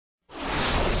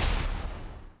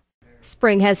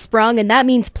Spring has sprung, and that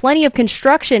means plenty of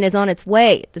construction is on its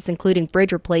way. This including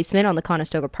bridge replacement on the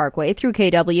Conestoga Parkway through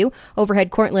KW, overhead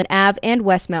Courtland Ave, and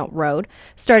Westmount Road.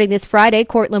 Starting this Friday,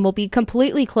 Courtland will be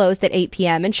completely closed at 8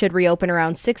 p.m. and should reopen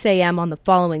around 6 a.m. on the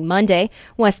following Monday.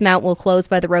 Westmount will close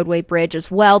by the roadway bridge as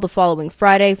well the following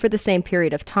Friday for the same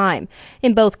period of time.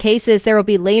 In both cases, there will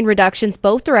be lane reductions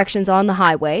both directions on the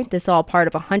highway. This all part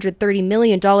of a $130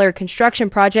 million construction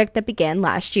project that began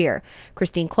last year.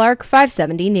 Christine Clark,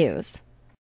 570 News.